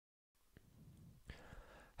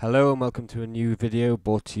Hello and welcome to a new video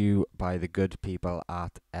brought to you by the good people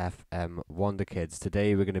at FM Wonderkids.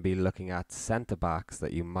 Today we're going to be looking at centre backs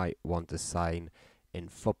that you might want to sign in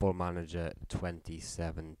Football Manager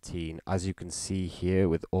 2017. As you can see here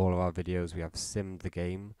with all of our videos, we have simmed the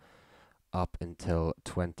game up until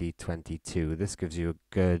 2022. This gives you a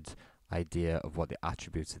good idea of what the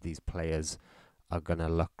attributes of these players are going to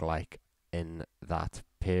look like in that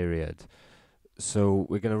period. So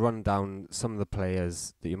we're going to run down some of the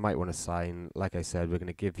players that you might want to sign. Like I said, we're going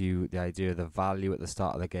to give you the idea of the value at the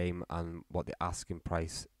start of the game and what the asking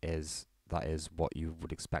price is. That is what you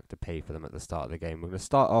would expect to pay for them at the start of the game. We're going to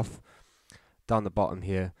start off down the bottom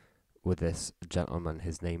here with this gentleman.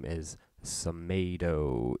 His name is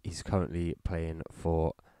Semedo. He's currently playing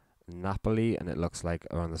for Napoli, and it looks like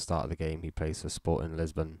around the start of the game he plays for Sporting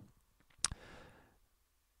Lisbon.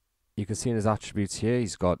 You can see in his attributes here,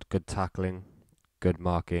 he's got good tackling, good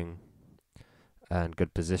marking, and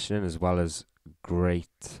good positioning, as well as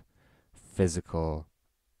great physical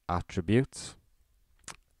attributes.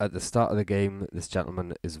 At the start of the game, this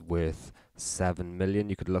gentleman is worth 7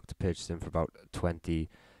 million. You could look to purchase him for about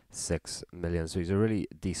 26 million. So he's a really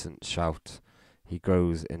decent shout. He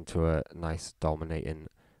grows into a nice dominating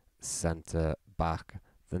centre back.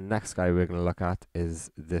 The next guy we're going to look at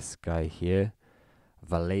is this guy here,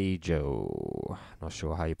 Vallejo. Not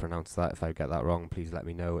sure how you pronounce that. If I get that wrong, please let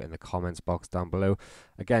me know in the comments box down below.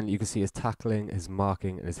 Again, you can see his tackling, his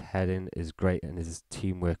marking, and his heading is great, and his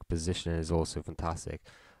teamwork positioning is also fantastic.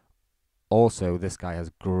 Also, this guy has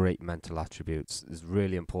great mental attributes. It's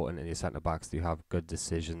really important in your centre backs that you have good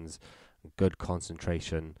decisions, good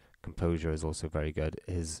concentration. Composure is also very good.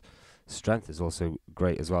 His strength is also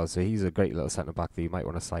great as well. So he's a great little centre back that you might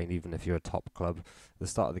want to sign even if you're a top club. At the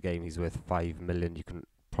start of the game, he's worth 5 million. You can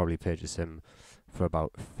probably purchase him for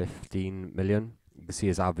about 15 million. You can see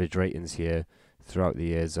his average ratings here throughout the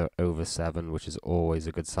years are over 7, which is always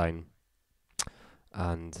a good sign.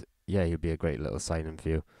 And yeah, he'll be a great little signing for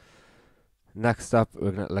you. Next up,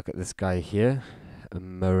 we're going to look at this guy here,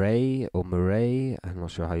 Murray, I'm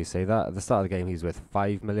not sure how you say that. At the start of the game, he's worth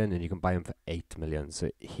 5 million, and you can buy him for 8 million. So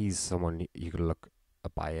he's someone you could look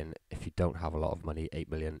at buying if you don't have a lot of money. 8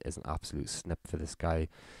 million is an absolute snip for this guy.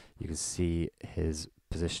 You can see his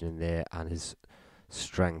positioning there, and his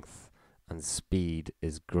strength and speed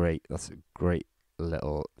is great. That's a great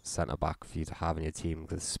little centre back for you to have in your team,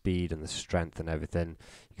 with the speed and the strength and everything.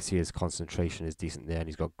 You can see his concentration is decent there, and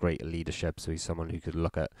he's got great leadership, so he's someone who could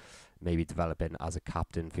look at maybe developing as a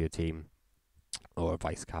captain for your team or a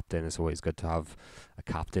vice captain. It's always good to have a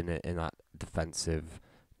captain in that defensive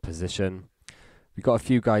position. We've got a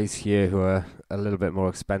few guys here who are a little bit more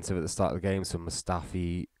expensive at the start of the game, so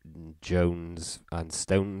Mustafi, Jones and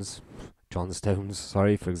John Stones,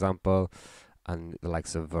 sorry, for example, and the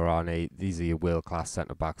likes of Varane. These are your world-class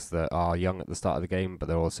centre-backs that are young at the start of the game, but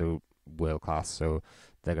they're also world-class, so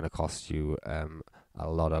they're going to cost you a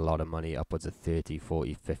lot of money, upwards of 30,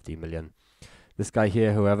 40, 50 million. This guy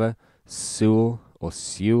here, however, Sewell,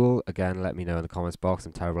 again, let me know in the comments box.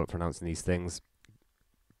 I'm terrible at pronouncing these things.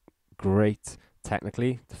 Great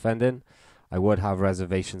technically defending. I would have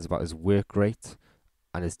reservations about his work rate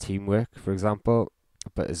and his teamwork, for example,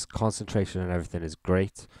 but his concentration and everything is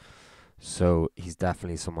great. So he's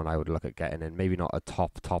definitely someone I would look at getting in. Maybe not a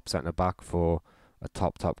top centre back for a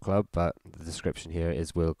top club, but the description here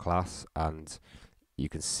is world class, and you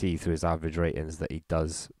can see through his average ratings that he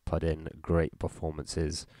does put in great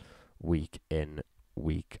performances week in,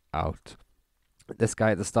 week out. This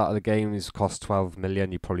guy at the start of the game, he's cost 12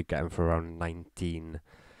 million. You probably get him for around 19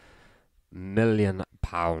 million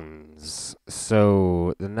pounds.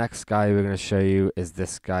 So the next guy we're going to show you is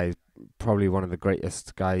this guy, probably one of the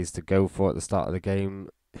greatest guys to go for at the start of the game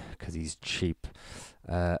because he's cheap.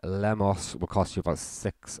 Lemos will cost you about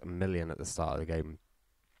 6 million at the start of the game.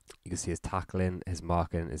 You can see his tackling, his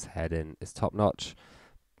marking, his heading is top notch,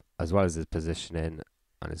 as well as his positioning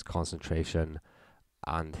and his concentration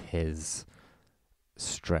and his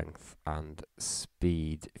strength and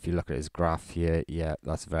speed. If you look at his graph here, yeah,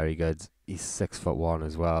 that's very good. He's 6'1"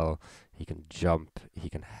 as well. He can jump, he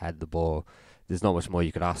can head the ball. There's not much more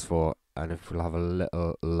you could ask for. And if we'll have a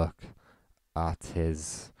little look at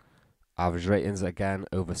his average ratings, again,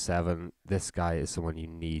 over 7. This guy is someone you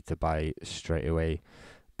need to buy straight away.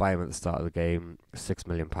 Buy him at the start of the game, £6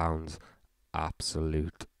 million,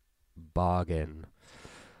 absolute bargain.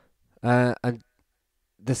 And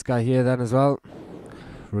this guy here then as well,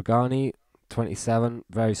 Regani, 27,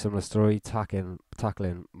 very similar story, tackling,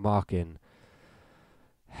 marking,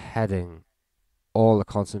 heading, all the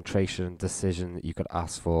concentration, decision that you could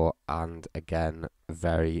ask for, and again,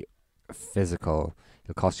 very physical.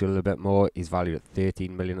 He'll cost you a little bit more. He's valued at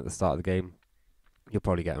 13 million at the start of the game. You'll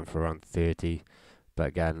probably get him for around 30. But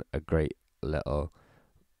again, a great little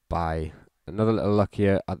buy. Another little look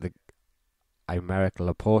here at the Aymeric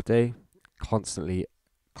Laporte. Constantly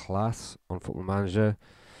class on Football Manager.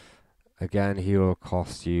 Again, he will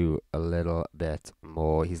cost you a little bit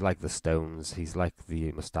more. He's like the Stones. He's like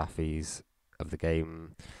the Mustafis of the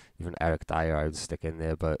game. Even Eric Dyer I would stick in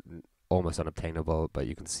there, but almost unobtainable. But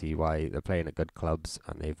you can see why they're playing at good clubs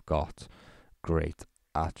and they've got great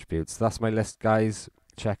attributes. That's my list, guys.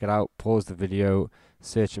 Check it out. Pause the video.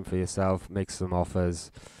 Search them for yourself. Make some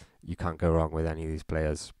offers. You can't go wrong with any of these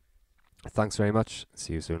players. Thanks very much.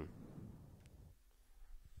 See you soon.